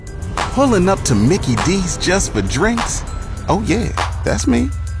Pulling up to Mickey D's just for drinks? Oh yeah, that's me.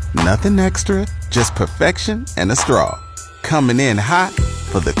 Nothing extra, just perfection and a straw. Coming in hot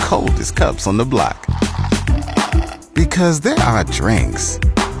for the coldest cups on the block. Because there are drinks.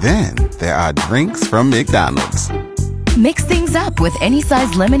 Then there are drinks from McDonald's. Mix things up with any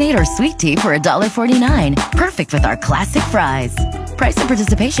size lemonade or sweet tea for $1.49. Perfect with our classic fries. Price and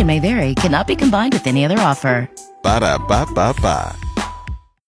participation may vary. Cannot be combined with any other offer. Ba-da-ba-ba-ba.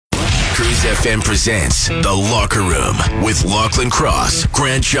 Cruise FM presents The Locker Room with Lachlan Cross,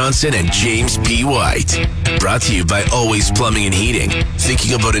 Grant Johnson, and James P. White. Brought to you by Always Plumbing and Heating.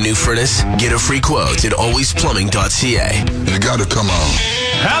 Thinking about a new furnace? Get a free quote at alwaysplumbing.ca. You gotta come on.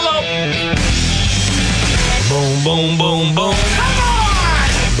 Hello. Boom, boom, boom, boom. Come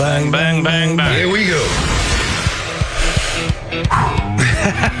on. Bang, bang, bang, bang. Here we go.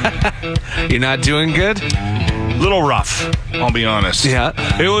 You're not doing good? Little rough, I'll be honest. Yeah.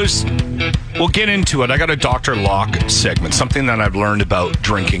 It was, we'll get into it. I got a Dr. Locke segment, something that I've learned about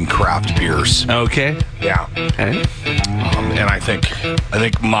drinking craft beers. Okay. Yeah. Okay. And I think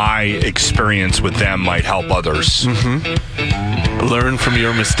my experience with them might help others. Learn from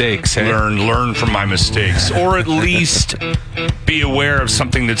your mistakes. Hey? Learn from my mistakes, or at least be aware of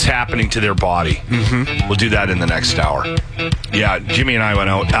something that's happening to their body. We'll do that in the next hour. Yeah, Jimmy and I went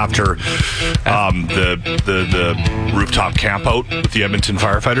out after the rooftop camp out with the Edmonton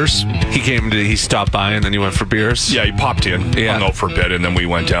firefighters. He stopped by and then he went for beers. Yeah, he popped in, hung out for a bit, and then we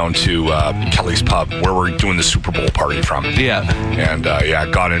went down to Kelly's Pub where we're doing the Super Bowl party from. Yeah. And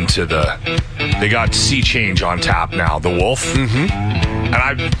got into they got Sea Change on tap now, the Wolf. And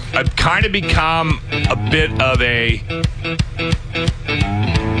I've kind of become a bit of an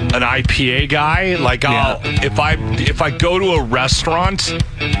IPA guy. Like if I go to a restaurant,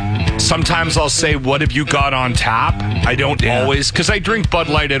 sometimes I'll say, "What have you got on tap?" I don't always, because I drink Bud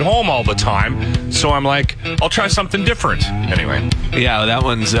Light at home all the time. So I'm like, I'll try something different. Anyway, yeah, that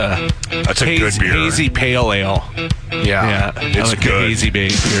one's that's a good beer. Hazy pale ale. Yeah, I it's like good. the hazy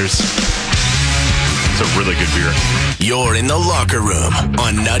beers. It's a really good beer. You're in the Locker Room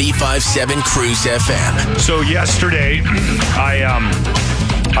on 95.7 Cruise FM. So yesterday,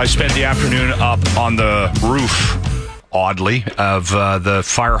 I spent the afternoon up on the roof, oddly, of the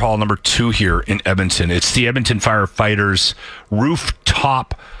Fire Hall number 2 here in Edmonton. It's the Edmonton Firefighters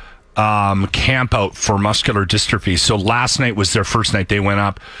rooftop camp out for muscular dystrophy. So last night was their first night. They went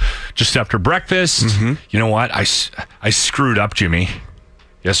up just after breakfast. You know what? I screwed up, Jimmy,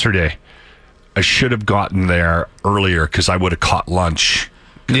 yesterday. I should have gotten there earlier because I would have caught lunch.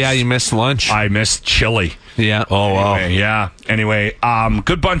 Yeah, you missed lunch. I missed chili. Yeah. Oh, wow. Anyway, yeah. Anyway,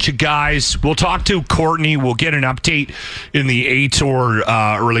 good bunch of guys. We'll talk to Courtney. We'll get an update in the 8 or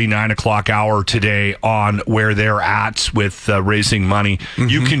early 9 o'clock hour today on where they're at with raising money.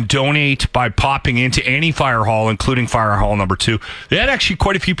 You can donate by popping into any fire hall, including Fire Hall number 2. They had actually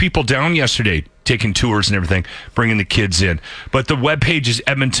quite a few people down yesterday taking tours and everything, bringing the kids in. But the webpage is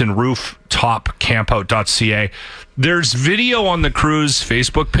edmontonrooftopcampout.ca. There's video on the Cruise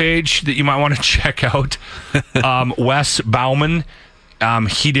Facebook page that you might want to check out. Wes Bauman,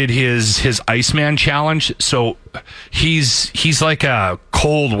 he did his Iceman challenge. So he's like a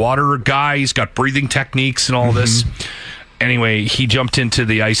cold water guy. He's got breathing techniques and all this. Anyway, he jumped into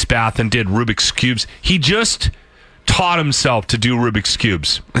the ice bath and did Rubik's Cubes. He just taught himself to do Rubik's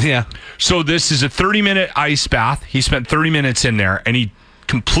Cubes. Yeah. So this is a 30-minute ice bath. He spent 30 minutes in there, and he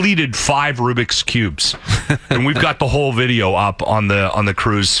completed 5 Rubik's Cubes. And we've got the whole video up on the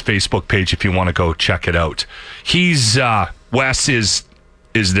Cruise Facebook page if you want to go check it out. He's Wes is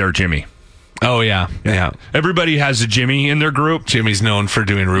their Jimmy. Oh, yeah. Yeah. Everybody has a Jimmy in their group. Jimmy's known for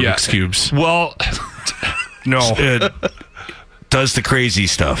doing Rubik's Cubes. Well, no. Does the crazy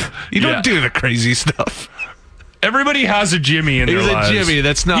stuff. You don't do the crazy stuff. Everybody has a Jimmy in their lives. He's a Jimmy.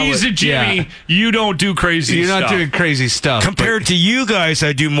 That's not. He's a Jimmy. Yeah. You don't do crazy You're stuff. not doing crazy stuff. Compared to you guys,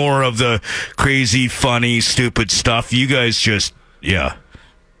 I do more of the crazy, funny, stupid stuff. You guys just,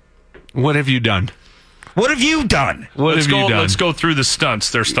 What have you done? What have you done? Let's go through the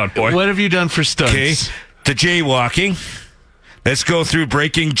stunts there, stunt boy. What have you done for stunts? Okay, the jaywalking. Let's go through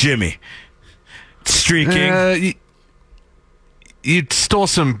breaking Jimmy. Streaking. You stole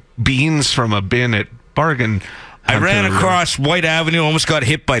some beans from a bin at Bargain. I ran across White Avenue, almost got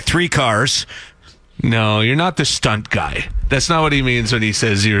hit by 3 cars. No, you're not the stunt guy. That's not what he means when he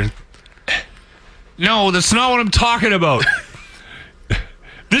says you're... No, that's not what I'm talking about.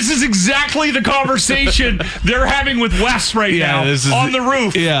 This is exactly the conversation they're having with Wes right now on the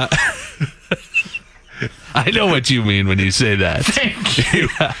roof. Yeah. I know what you mean when you say that. Thank you.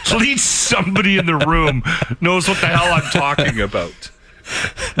 At least somebody in the room knows what the hell I'm talking about.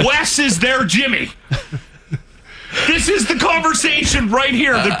 Wes is their Jimmy. This is the conversation right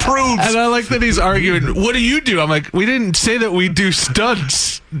here that proves. And I like that he's arguing, what do you do? I'm like, we didn't say that we do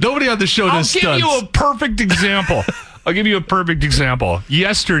stunts. Nobody on the show does stunts. I'll give you a perfect example.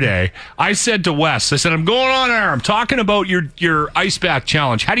 Yesterday, I said to Wes, I said, I'm going on air. I'm talking about your ice bath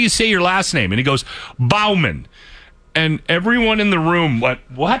challenge. How do you say your last name? And he goes, Bauman. And everyone in the room went,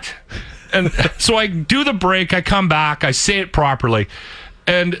 what? And so I do the break. I come back. I say it properly.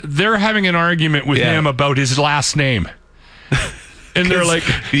 And they're having an argument with him about his last name. And they're like,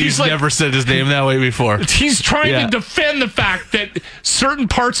 he's never said his name that way before. He's trying to defend the fact that certain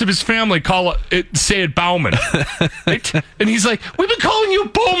parts of his family say it Bauman. Right? And he's like, we've been calling you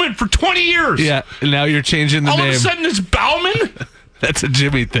Bowman for 20 years. Yeah, and now you're changing the name. All of a sudden it's Bauman? That's a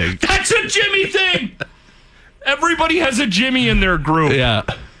Jimmy thing. That's a Jimmy thing. Everybody has a Jimmy in their group. Yeah.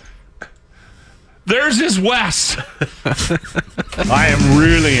 There's his Wes. I am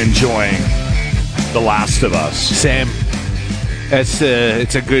really enjoying The Last of Us. Same. It's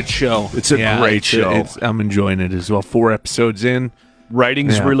a good show. It's a great show. I'm enjoying it as well. 4 episodes in.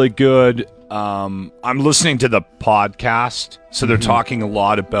 Writing's really good. I'm listening to the podcast, so they're talking a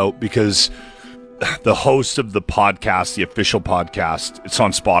lot about, because the host of the podcast, the official podcast, it's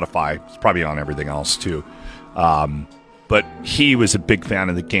on Spotify. It's probably on everything else too. But he was a big fan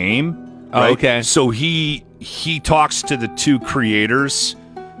of the game. Right? Oh, okay. So he talks to the 2 creators.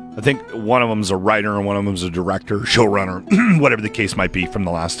 I think one of them's a writer and one of them's a director, showrunner, whatever the case might be, from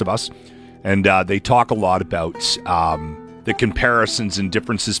The Last of Us. And they talk a lot about the comparisons and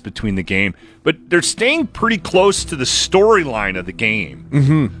differences between the game. But they're staying pretty close to the storyline of the game,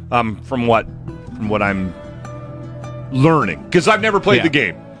 from what I'm learning. Because I've never played the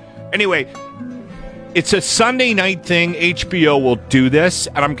game. Anyway, it's a Sunday night thing. HBO will do this,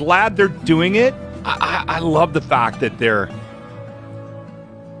 and I'm glad they're doing it. I love the fact that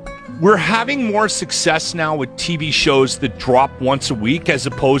we're having more success now with TV shows that drop once a week as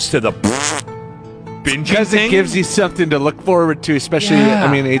opposed to the binging Because thing. it gives you something to look forward to, especially,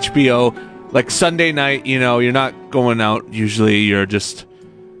 HBO. Like Sunday night, you're not going out usually. You're just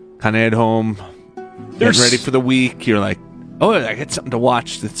kind of at home, getting ready for the week. You're like, oh, I get something to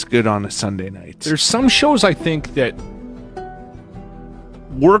watch that's good on a Sunday night. There's some shows I think that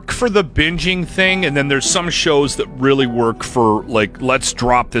work for the binging thing, and then there's some shows that really work for, like, let's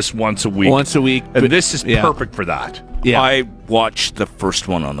drop this once a week. And this is perfect for that. Yeah. I watched the first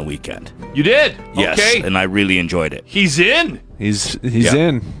one on the weekend. You did? Yes, Okay. and I really enjoyed it. He's in. He's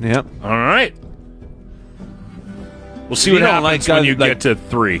in. Yep. All right. We'll see what happens when you get to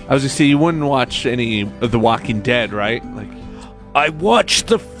 3. I was gonna say, you wouldn't watch any of The Walking Dead, right? Like, I watched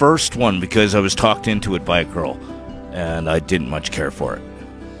the first one because I was talked into it by a girl, and I didn't much care for it.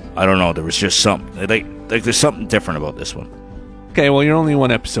 I don't know. There was just something like there's something different about this one. okay, well, you're only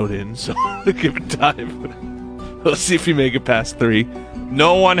 1 episode in, so give it time. We'll see if you make it past 3.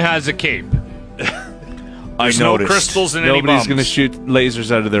 No one has a cape. There's no crystals in any Nobody's bums. gonna shoot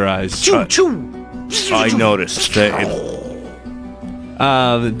lasers out of their eyes. I noticed that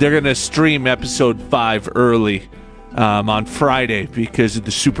They're gonna stream episode 5 early on Friday because of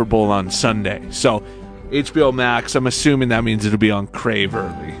the Super Bowl on Sunday. So HBO Max, I'm assuming that means it'll be on Crave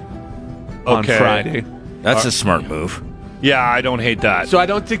early on Friday. that's a smart move. Yeah, I don't hate that. So I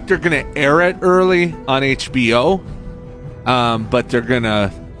don't think they're gonna air it early on HBO, but they're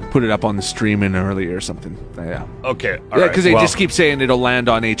gonna put it up on the streaming early or something. Yeah. Okay. Yeah, because they just keep saying it'll land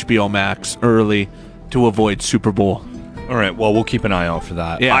on HBO Max early to avoid Super Bowl. All right. Well, we'll keep an eye out for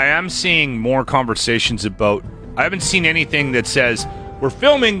that. Yeah. I am seeing more conversations about. I haven't seen anything that says we're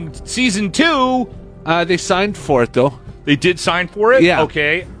filming season 2. They signed for it though. They did sign for it. Yeah.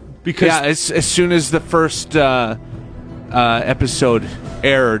 Okay. Because as soon as the first episode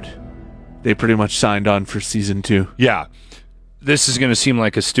aired, they pretty much signed on for season 2. yeah, this is going to seem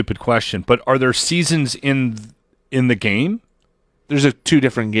like a stupid question, but are there seasons in the game? There's 2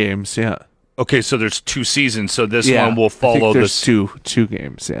 different games. Yeah. Okay, so there's 2 seasons. So this Yeah, one will I think follow there's this. two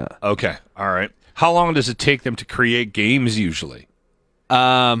games. Yeah. Okay. All right. How long does it take them to create games usually?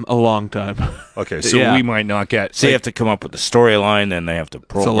 A long time. Okay, so Yeah. we might not get. So they have to come up with the storyline, then they have to It's a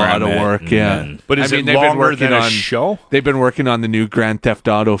program lot of it, work. and Yeah. then- But is I mean, it they've been longer working than a on- show? They've been working on the new Grand Theft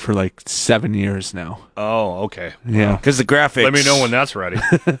Auto for like 7 years now. Oh, okay. Yeah. Because the graphics, Let me know when that's ready.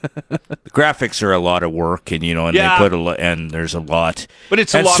 the graphics are a lot of work, and and Yeah. they put and there's a lot. But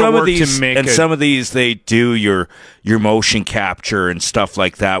it's a And lot of some work these, to make and it. some of these they do your motion capture and stuff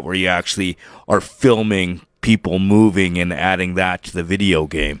like that, where you actually are filming people moving and adding that to the video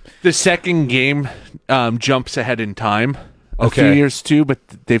game. The second game jumps ahead in time a few Okay. years too, but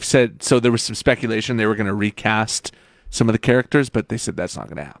they've said, so there was some speculation they were going to recast some of the characters, but they said that's not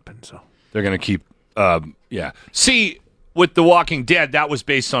going to happen. So They're going to keep, yeah. See, with The Walking Dead, that was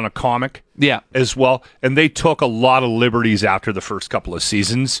based on a comic as well, and they took a lot of liberties after the first couple of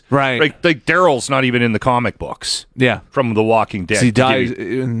seasons. Right. Like Daryl's not even in the comic books. Yeah. From The Walking Dead. He died,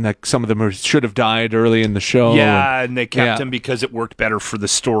 and like some of them should have died early in the show. Yeah, and they kept him because it worked better for the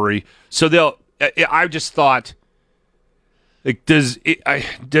story. So I just thought, like, does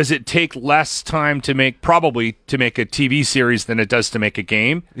it take less time to make a TV series than it does to make a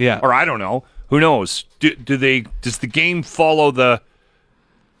game? Yeah. Or I don't know. Who knows? Does the game follow the...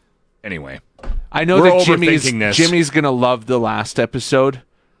 Anyway. I know We're that overthinking this. Jimmy's going to love the last episode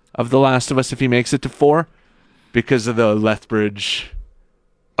of The Last of Us if he makes it to 4 because of the Lethbridge...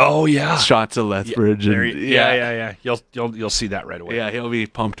 Oh, yeah. Shots of Lethbridge. Yeah. You'll see that right away. Yeah, he'll be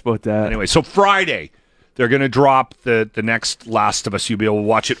pumped about that. Anyway, so Friday, they're going to drop the next Last of Us. You'll be able to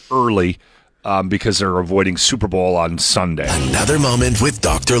watch it early because they're avoiding Super Bowl on Sunday. Another moment with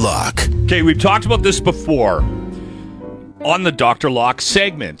Dr. Locke. Okay, we've talked about this before on the Dr. Locke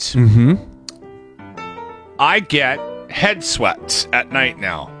segment. Mm-hmm. I get head sweats at night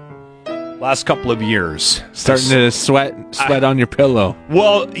now. Last couple of years. Starting to sweat on your pillow.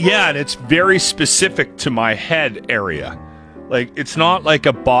 Well, yeah, and it's very specific to my head area. Like, it's not like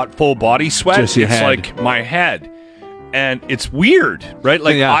a full body sweat. Just your it's head. like my head. And it's weird, right?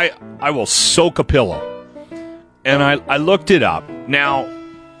 Like, Yeah. I will soak a pillow. And I looked it up. Now,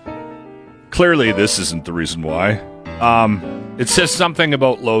 clearly this isn't the reason why. It says something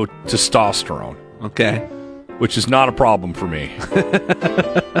about low testosterone. Okay. Which is not a problem for me.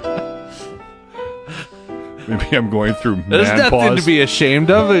 Maybe I'm going through There's nothing menopause. to be ashamed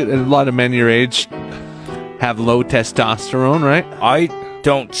of. A lot of men your age have low testosterone, right? I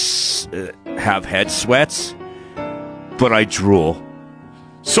don't have head sweats, but I drool.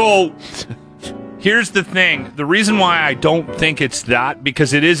 So, here's the thing. The reason why I don't think it's that,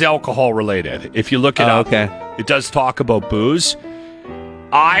 because it is alcohol related. If you look it up, it does talk about booze.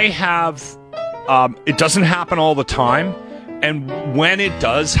 I have, it doesn't happen all the time. And when it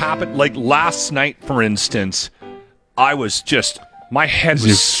does happen, like last night, for instance, I was just, my head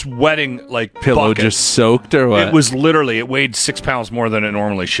was sweating like Pillow buckets. just soaked or what? It was literally, it weighed 6 pounds more than it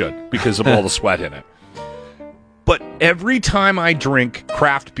normally should because of all the sweat in it. But every time I drink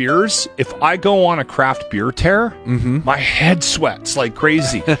craft beers, if I go on a craft beer tear, my head sweats like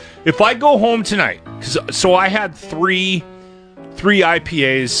crazy. If I go home tonight, so I had three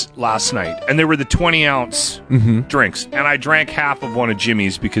IPAs last night, and they were the 20-ounce drinks, and I drank half of one of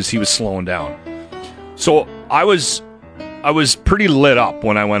Jimmy's because he was slowing down. So I was pretty lit up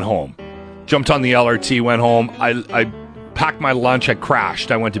when I went home. Jumped on the LRT, went home. I packed my lunch. I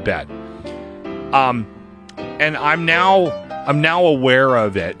crashed. I went to bed. And I'm now aware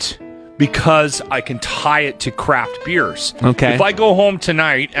of it because I can tie it to craft beers. Okay. If I go home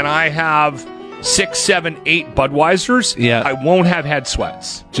tonight and I have 6, 7, 8 Budweisers, I won't have head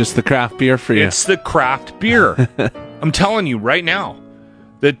sweats. Just the craft beer for you. It's the craft beer. I'm telling you right now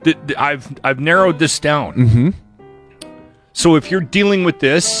that I've narrowed this down. Mm-hmm. So if you're dealing with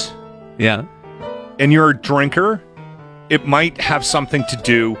this, and you're a drinker, it might have something to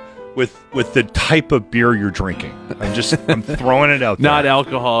do with the type of beer you're drinking. I'm throwing it out there. Not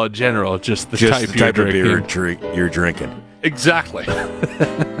alcohol in general, just the type of beer you're drinking. Exactly.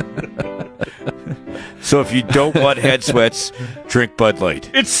 So if you don't want head sweats, drink Bud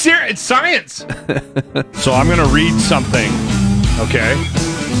Light. It's science. So I'm going to read something, okay?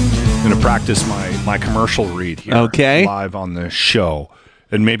 I'm going to practice my commercial read here live on the show,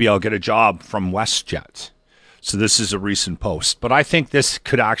 and maybe I'll get a job from WestJet. So this is a recent post, but I think this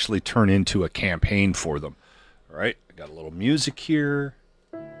could actually turn into a campaign for them. All right, I got a little music here.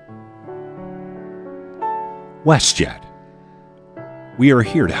 WestJet. We are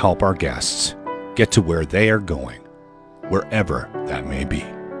here to help our guests get to where they are going, wherever that may be.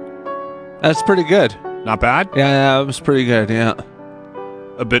 That's pretty good. Not bad? Yeah, that was pretty good, yeah.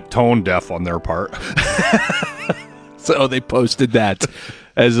 A bit tone deaf on their part. So they posted that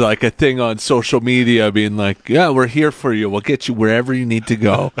as like a thing on social media, being like, yeah, we're here for you. We'll get you wherever you need to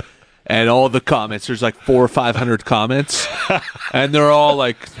go. And all the comments, there's like 400 or 500 comments. And they're all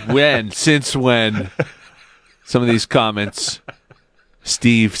like, when? Since when? Some of these comments.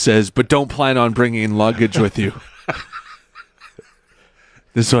 Steve says, but don't plan on bringing luggage with you.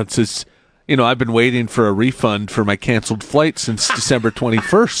 This one says, I've been waiting for a refund for my canceled flight since December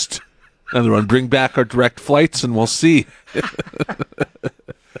 21st. Another one, bring back our direct flights and we'll see.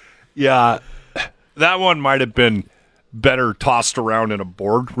 Yeah, that one might have been better tossed around in a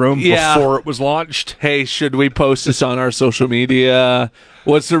boardroom before it was launched. Hey, should we post this on our social media?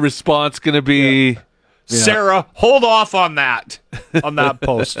 What's the response going to be? Sarah, hold off on that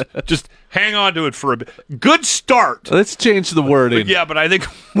post. Just hang on to it for a bit. Good start. Let's change the wording. But I think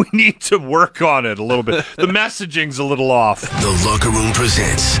we need to work on it a little bit. The messaging's a little off. The Locker Room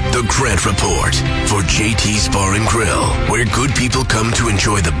presents The Grant Report for JT's Bar and Grill, where good people come to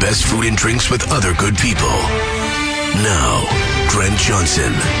enjoy the best food and drinks with other good people. Now, Grant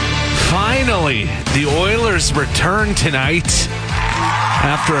Johnson. Finally, the Oilers return tonight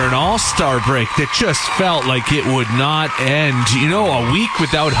after an all-star break that just felt like it would not end. You know, a week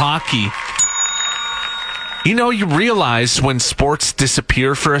without hockey. You know, you realize when sports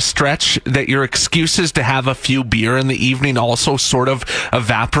disappear for a stretch that your excuses to have a few beer in the evening also sort of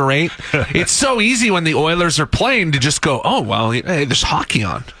evaporate. It's so easy when the Oilers are playing to just go, oh, well, hey, there's hockey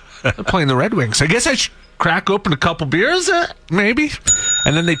on. They're playing the Red Wings. I guess I should crack open a couple beers, maybe.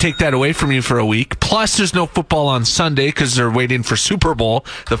 And then they take that away from you for a week. Plus, there's no football on Sunday because they're waiting for Super Bowl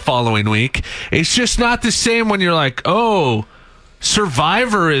the following week. It's just not the same when you're like, oh,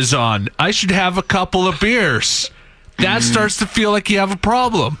 Survivor is on. I should have a couple of beers. That starts to feel like you have a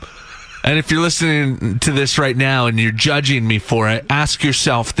problem. And if you're listening to this right now and you're judging me for it, ask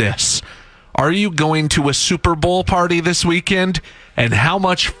yourself this. Are you going to a Super Bowl party this weekend? And how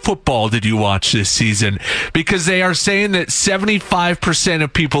much football did you watch this season? Because they are saying that 75%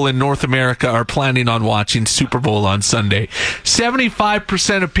 of people in North America are planning on watching Super Bowl on Sunday.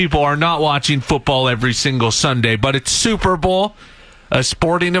 75% of people are not watching football every single Sunday, but it's Super Bowl, a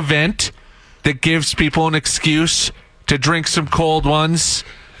sporting event that gives people an excuse to drink some cold ones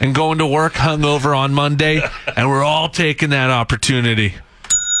and go into work hungover on Monday, and we're all taking that opportunity.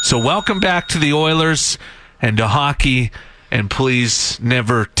 So welcome back to the Oilers and to hockey. And please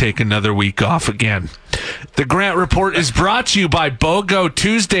never take another week off again. The Grant Report is brought to you by BOGO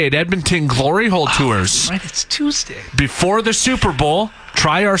Tuesday at Edmonton Glory Hole Tours. Right, it's Tuesday. Before the Super Bowl,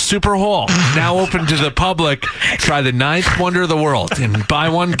 try our Super Hole. Now open to the public. Try the ninth wonder of the world. And buy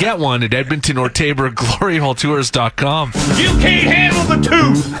one, get one at Edmonton or Tabor, gloryholettours.com. You can't handle the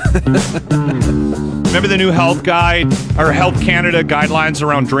tooth. Remember the new health guide, or Health Canada guidelines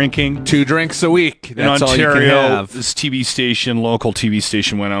around drinking? 2 drinks a week. That's in Ontario, all you can have. this local TV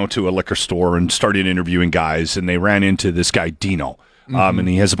station, went out to a liquor store and started interviewing guys, and they ran into this guy, Dino. And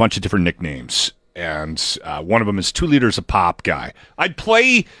he has a bunch of different nicknames. And one of them is 2 liters of pop guy. I'd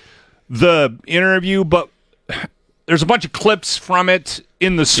play the interview, but there's a bunch of clips from it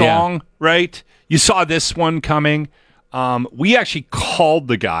in the song, right? You saw this one coming. We actually called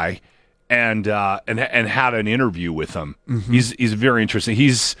the guy and had an interview with him. He's very interesting.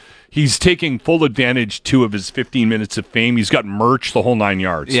 He's taking full advantage too of his 15 minutes of fame. He's got merch the whole 9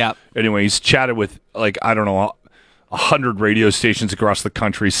 yards. Yeah. Anyway, he's chatted with 100 radio stations across the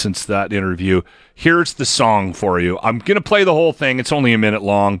country since that interview. Here's the song for you. I'm going to play the whole thing. It's only a minute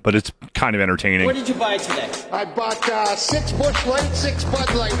long, but it's kind of entertaining. What did you buy today? I bought 6 Busch Light, 6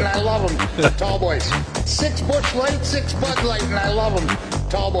 Bud Light, and I love them. Tall boys. 6 Busch Light, 6 Bud Light, and I love them.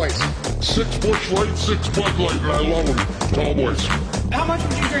 Tall boys. 6 Busch Light, 6 Bud Light, and I love them. Tall boys. How much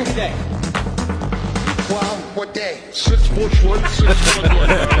would you drink a day? Well, what day? 6 Busch Light, 6 Bud Light,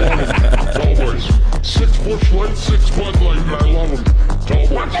 and I love them. Tall boys. 6 Busch Light, 6 Bud Light, and I love them. Tall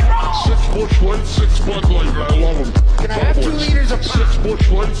boys. 6 Busch Light, 6 Bud Light, and I love them. Can I have 2 liters of 6 Busch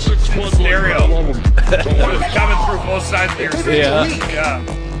Light, 6 Bud Light, and I love them. Tall boys. Coming through both sides of your 2 drinks a week. Yeah.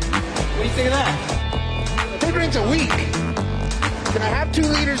 What do you think of that? 2 drinks a week. Can I have 2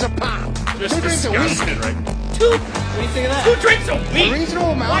 liters of pop? Just 2 drinks a week. disgusted, right? What do you think of that? 2 drinks a A week?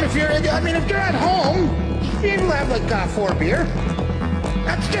 reasonable amount. If you're at home, you'll have 4 beer.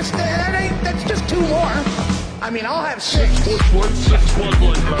 That's just 2 more. I mean, I'll have 6. Busch Light, 6 Bud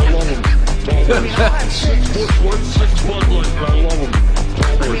Light, and I love them. Tall boys. I mean, I'll have 6. Busch Light, 6 Bud Light, and I love them.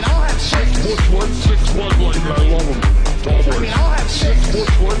 Tall boys. I mean, I'll have 6. Busch Light, 6 Bud Light, and I love them. Tall boys. I mean, I'll have 6.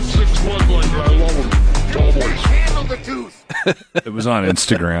 Busch Light, 6 Bud Light, and I love them. Tall boys. Handle the tooth. It was on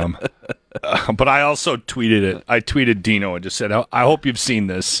Instagram. But I also tweeted it. I tweeted Dino and just said, I hope you've seen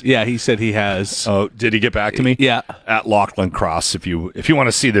this. Yeah, he said he has. Oh, did he get back to me? Yeah. At Lachlan Cross, if you want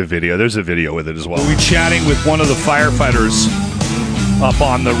to see the video, there's a video with it as well. We'll be chatting with one of the firefighters up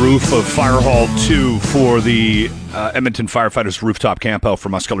on the roof of Fire Hall 2 for the Edmonton Firefighters Rooftop Campout for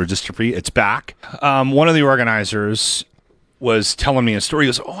Muscular Dystrophy. It's back. One of the organizers was telling me a story. He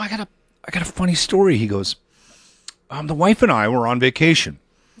goes, "Oh, I got a funny story." He goes, "The wife and I were on vacation,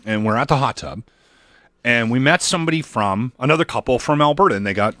 and we're at the hot tub, and we met somebody from another couple from Alberta, and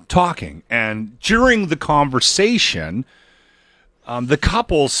they got talking. And during the conversation, the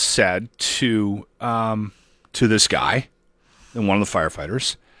couple said to this guy, and one of the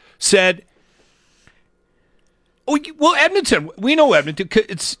firefighters said, 'Oh, well, Edmonton, we know Edmonton.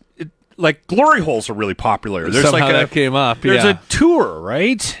 like glory holes are really popular. There's Somehow like that came up. There's yeah. a tour,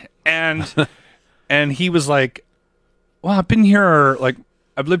 right? And he was like, "Well, I've been here like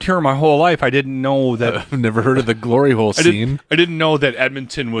I've lived here my whole life. I didn't know that. I've never heard of the glory hole scene. I didn't know that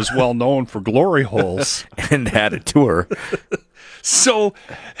Edmonton was well known for glory holes and had a tour." So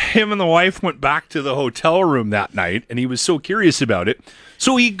him and the wife went back to the hotel room that night, and he was so curious about it.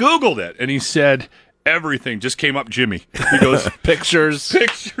 So he Googled it, and he said everything just came up Jimmy. He goes, pictures,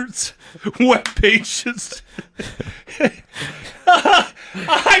 web pages.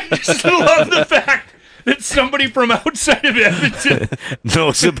 I just love the fact that somebody from outside of Edmonton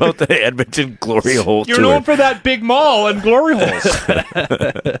knows about the Edmonton glory hole You're tour. known for that big mall and glory holes.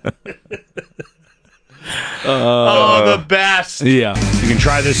 The best. Yeah. You can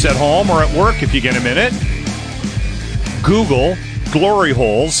try this at home or at work if you get a minute. Google glory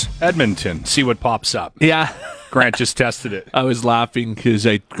holes Edmonton. See what pops up. Yeah. Grant just tested it. I was laughing because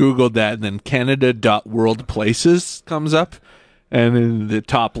I Googled that and then Canada.worldplaces comes up. And then the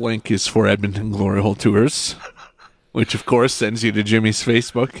top link is for Edmonton Glory Hole Tours, which of course sends you to Jimmy's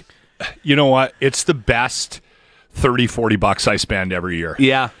Facebook. You know what? It's the best $30-$40 I spend every year.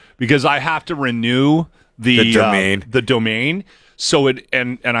 Yeah. Because I have to renew the domain. The domain. So it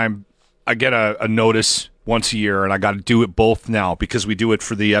and I get a notice once a year, and I got to do it both now because we do it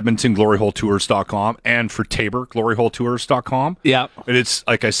for the Edmonton GloryHoleTours.com and for Tabor GloryHoleTours.com. Yeah. And it's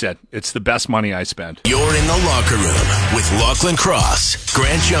like I said, it's the best money I spend. You're in the locker room with Lachlan Cross,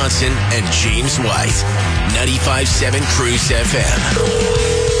 Grant Johnson, and James White. 95.7 Cruise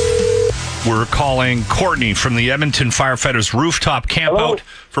FM. We're calling Courtney from the Edmonton Firefighters Rooftop Campout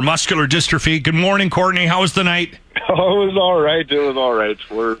for muscular dystrophy. Good morning, Courtney. How was the night? Oh, it was all right. It was all right.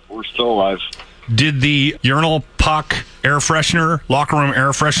 We're still alive. Did the urinal puck air freshener, locker room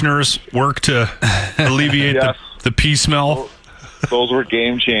air fresheners work to alleviate Yes. the pee smell? Those were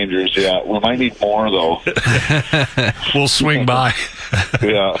game changers, yeah. We might need more, though. We'll swing by.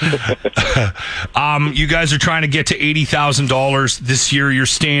 Yeah. You guys are trying to get to $80,000 this year. You're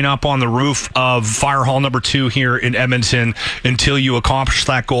staying up on the roof of Fire Hall number 2 here in Edmonton until you accomplish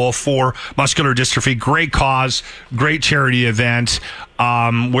that goal for muscular dystrophy. Great cause, great charity event.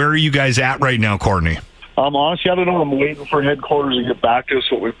 Where are you guys at right now, Courtney? Honestly, I don't know. I'm waiting for headquarters to get back to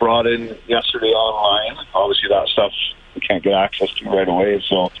us what we brought in yesterday online. Obviously, that stuff we can't get access to right away.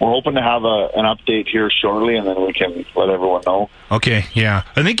 So we're hoping to have an update here shortly, and then we can let everyone know. Okay, yeah.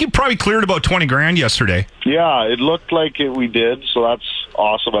 I think you probably cleared about 20 grand yesterday. Yeah, it looked like we did, so that's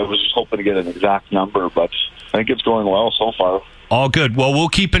awesome. I was just hoping to get an exact number, but I think it's going well so far. All good. Well, we'll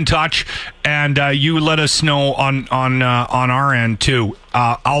keep in touch, and you let us know on our end too.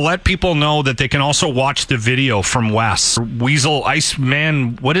 I'll let people know that they can also watch the video from Wes Weasel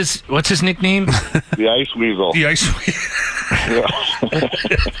Iceman. What's his nickname? The Ice Weasel. The Ice Weasel.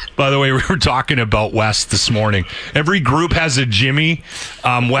 By the way, we were talking about Wes this morning. Every group has a Jimmy.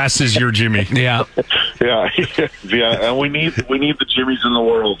 Wes is your Jimmy. Yeah. Yeah, and we need the Jimmies in the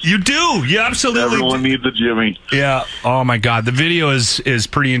world. You do. You absolutely. Everyone needs a Jimmy. Yeah. Oh my God, the video is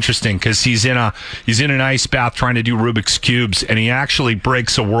pretty interesting because he's in an ice bath trying to do Rubik's cubes, and he actually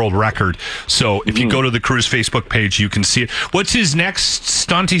breaks a world record. So if you go to the Cruise Facebook page, you can see it. What's his next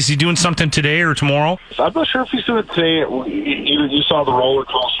stunt? Is he doing something today or tomorrow? I'm not sure if he's doing it today. You saw the roller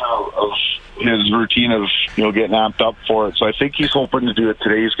coaster of his routine of getting amped up for it. So I think he's hoping to do it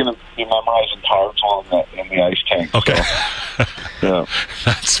today. He's going to be memorizing parts in the ice tank. Okay. So, yeah.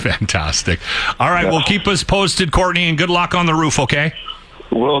 That's fantastic. All right. Well, keep us posted, Courtney, and good luck on the roof, okay?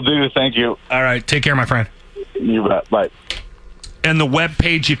 Will do. Thank you. All right. Take care, my friend. You bet. Bye. And the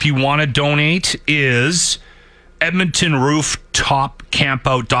webpage, if you want to donate, is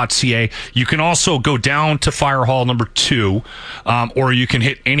EdmontonRooftopCampout.ca. You can also go down to Fire Hall number 2, or you can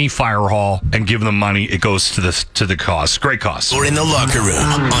hit any fire hall and give them money. It goes to the cause. Great cause. We're in the locker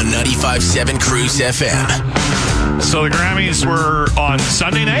room on 95.7 Cruise FM. So the Grammys were on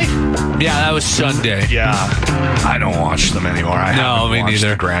Sunday night? Yeah, that was Sunday. Yeah. I don't watch them anymore. I haven't watched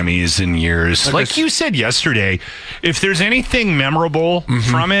the Grammys in years. Like you said yesterday, if there's anything memorable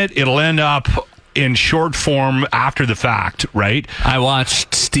from it, it'll end up in short form after the fact, right? I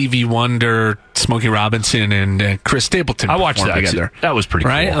watched Stevie Wonder, Smokey Robinson, and Chris Stapleton. I watched that together. That was pretty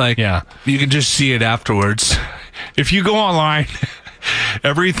right? cool. Like, yeah, you can just see it afterwards. If you go online,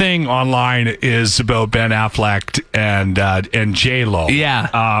 everything online is about Ben Affleck and J-Lo.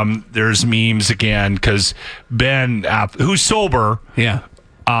 Yeah. There's memes again because Ben, who's sober,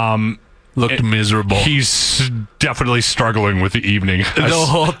 looked miserable. He's definitely struggling with the evening. The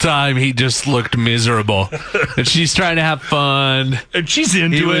whole time he just looked miserable. And she's trying to have fun. And she's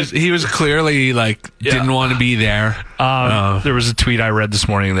into it. He was clearly didn't want to be there. There was a tweet I read this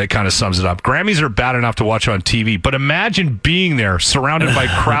morning that kind of sums it up. Grammys are bad enough to watch on TV, but imagine being there surrounded by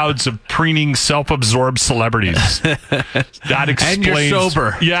crowds of preening, self-absorbed celebrities. That explains. And you're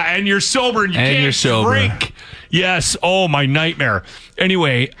sober. Yeah, and you're sober and you can't drink. Yes. Oh, my nightmare.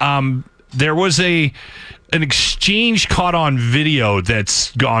 Anyway, there was an exchange caught on video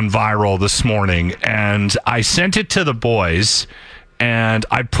that's gone viral this morning, and I sent it to the boys, and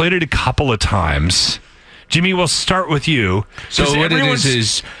I played it a couple of times. Jimmy, we'll start with you. So what it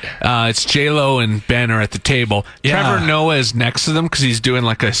is it's J-Lo and Ben are at the table. Yeah. Trevor Noah is next to them because he's doing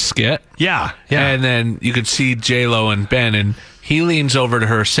a skit. Yeah. And then you can see J-Lo and Ben, and he leans over to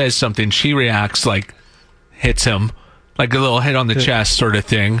her, says something. She reacts hits him. Like a little hit on the chest sort of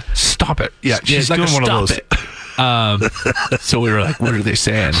thing. Stop it. Yeah, she's doing one of those. So we were like, what are they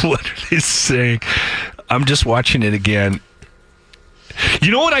saying? What are they saying? I'm just watching it again.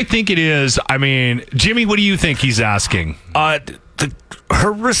 You know what I think it is? I mean, Jimmy, what do you think he's asking?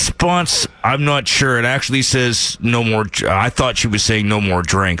 Her response, I'm not sure. It actually says no more. I thought she was saying no more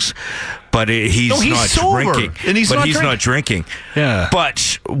drinks, but he's not sober, drinking. And he's not drinking. Yeah.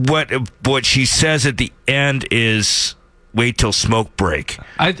 But what she says at the end is, wait till smoke break.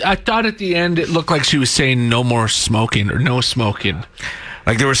 I thought at the end it looked like she was saying no more smoking or no smoking.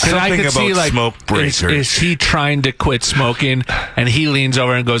 Like there was something about smoke break. Is he trying to quit smoking? And he leans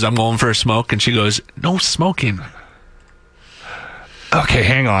over and goes, I'm going for a smoke. And she goes, no smoking. Okay,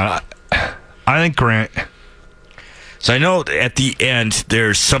 hang on. I think Grant... So I know at the end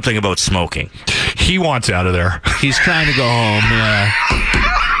there's something about smoking. He wants out of there. He's trying to go home, yeah.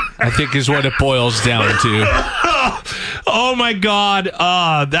 I think is what it boils down to. Oh my God.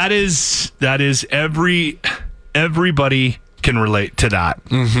 That is everybody can relate to that.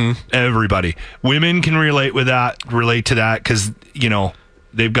 Mm-hmm. Everybody. Women can relate to that because,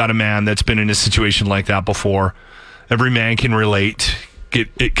 they've got a man that's been in a situation like that before. Every man can relate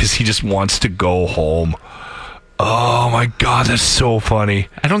because he just wants to go home. Oh my God, that's so funny.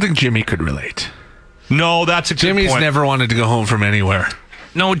 I don't think Jimmy could relate. No, that's a good Jimmy's point. never wanted to go home from anywhere.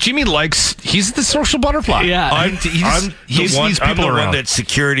 No, Jimmy he's the social butterfly. Yeah. I'm the one that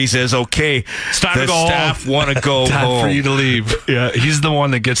security says, okay, it's time to go staff home. Want to go time home. for you to leave. Yeah, he's the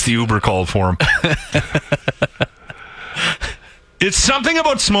one that gets the Uber called for him. It's something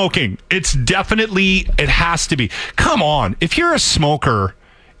about smoking. It has to be. Come on. If you're a smoker,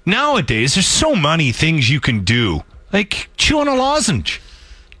 nowadays, there's so many things you can do. Like chew on a lozenge.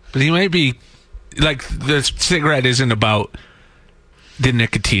 But he might be, the cigarette isn't about the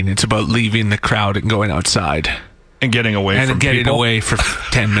nicotine. It's about leaving the crowd and going outside. And getting away from people. And getting away for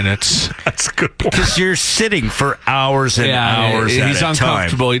 10 minutes. That's a good point. Because you're sitting for hours and hours at a time. He's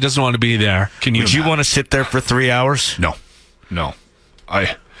uncomfortable. He doesn't want to be there. Would you want to sit there for 3 hours? No.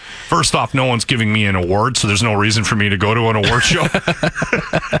 First off, no one's giving me an award, so there's no reason for me to go to an award show.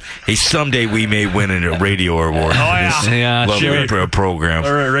 Hey, someday we may win a radio award. Oh, yeah. Lovely program.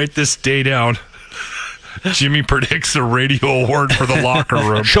 All right, write this day down. Jimmy predicts a radio award for the locker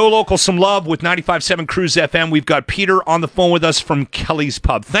room. Show local some love with 95.7 Cruise FM. We've got Peter on the phone with us from Kelly's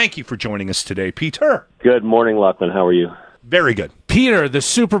Pub. Thank you for joining us today, Peter. Good morning, Lachlan. How are you? Very good. Peter, the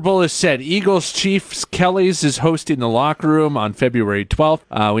Super Bowl is set. Eagles Chiefs. Kelly's is hosting the locker room on February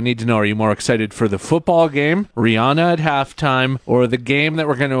 12th. We need to know, are you more excited for the football game, Rihanna at halftime, or the game that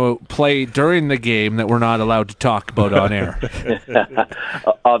we're going to play during the game that we're not allowed to talk about on air?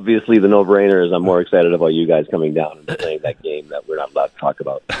 Obviously, the no-brainer is I'm more excited about you guys coming down and playing that game that we're not allowed to talk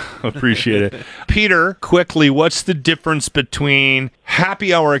about. Appreciate it. Peter, quickly, what's the difference between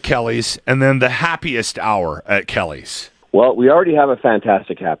happy hour at Kelly's and then the happiest hour at Kelly's? Well, we already have a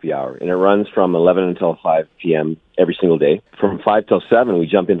fantastic happy hour, and it runs from 11 until 5 p.m. every single day. From 5 till 7, we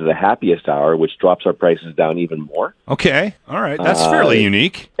jump into the happiest hour, which drops our prices down even more. Okay. All right. That's fairly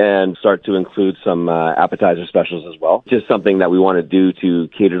unique. And start to include some appetizer specials as well. Just something that we want to do to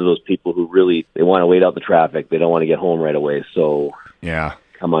cater to those people who really, they want to wait out the traffic. They don't want to get home right away. So yeah,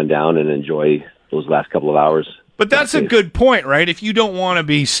 come on down and enjoy those last couple of hours. But that's a good point, right? If you don't want to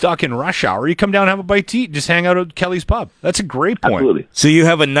be stuck in rush hour, you come down and have a bite to eat. Just hang out at Kelly's Pub. That's a great point. Absolutely. So you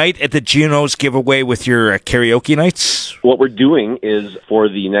have a night at the Geno's giveaway with your karaoke nights? What we're doing is for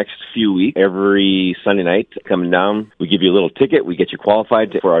the next few weeks, every Sunday night, coming down, we give you a little ticket. We get you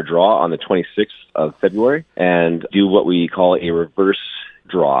qualified for our draw on the 26th of February and do what we call a reverse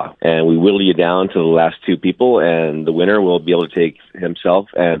draw, and we whittle you down to the last 2 people, and the winner will be able to take himself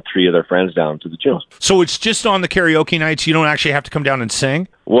and 3 of their friends down to the Junos. So it's just on the karaoke nights. You don't actually have to come down and sing?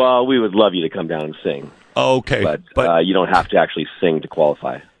 Well, we would love you to come down and sing. Okay. But you don't have to actually sing to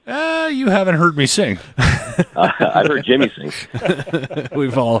qualify. You haven't heard me sing. I've heard Jimmy sing.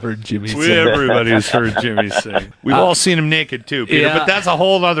 We've all heard Jimmy sing. Everybody's heard Jimmy sing. We've all seen him naked, too, Peter, but that's a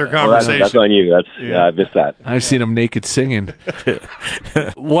whole other conversation. That's on you. I missed that. I've seen him naked singing.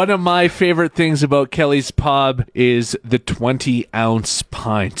 One of my favorite things about Kelly's Pub is the 20-ounce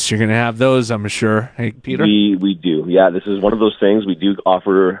pints. You're going to have those, I'm sure. Hey, Peter? We do. Yeah, this is one of those things we do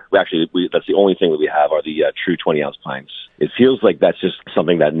offer. That's the only thing that we have are the true 20-ounce pints. It feels like that's just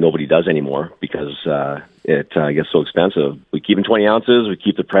something that nobody does anymore because it gets so expensive. We keep them 20 ounces. We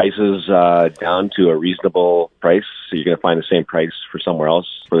keep the prices down to a reasonable price. So you're going to find the same price for somewhere else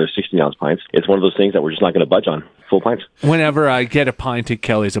for their 16-ounce pints. It's one of those things that we're just not going to budge on. Full pints. Whenever I get a pint at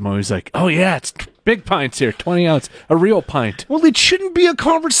Kelly's, I'm always like, oh, yeah, it's big pints here, 20 ounce, a real pint. Well, it shouldn't be a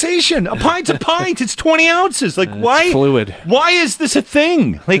conversation. A pint's a pint. It's 20 ounces. Like, why? It's fluid. Why is this a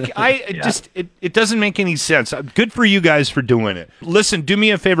thing? Like, it doesn't make any sense. Good for you guys for doing it. Listen, do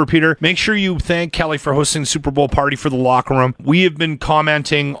me a favor, Peter. Make sure you thank Kelly for hosting the Super Bowl party for the Locker Room. We have been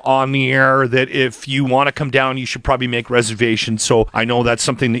commenting on the air that if you want to come down, you should probably make reservations. So I know that's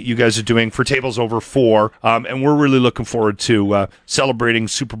something that you guys are doing for Tables Over 4. And we're really looking forward to celebrating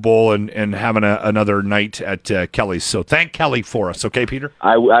Super Bowl and having another night at Kelly's. So thank Kelly for us, okay, Peter?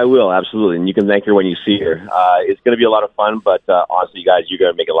 I will, absolutely. And you can thank her when you see her. It's going to be a lot of fun, but honestly, you guys, you're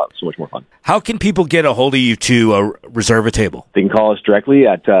going to make it so much more fun. How can people get a hold of you to reserve a table? They can call us directly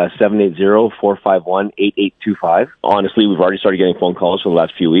at 780-451-8825. Honestly, we've already started getting phone calls for the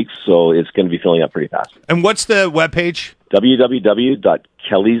last few weeks, so it's going to be filling up pretty fast. And what's the webpage?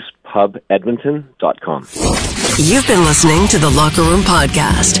 www.kellyspubedmonton.com. You've been listening to the Locker Room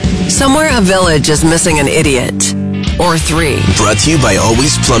Podcast. Somewhere a village is missing an idiot. Or 3. Brought to you by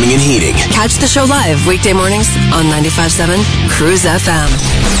Always Plumbing and Heating. Catch the show live weekday mornings on 95.7 Cruise FM.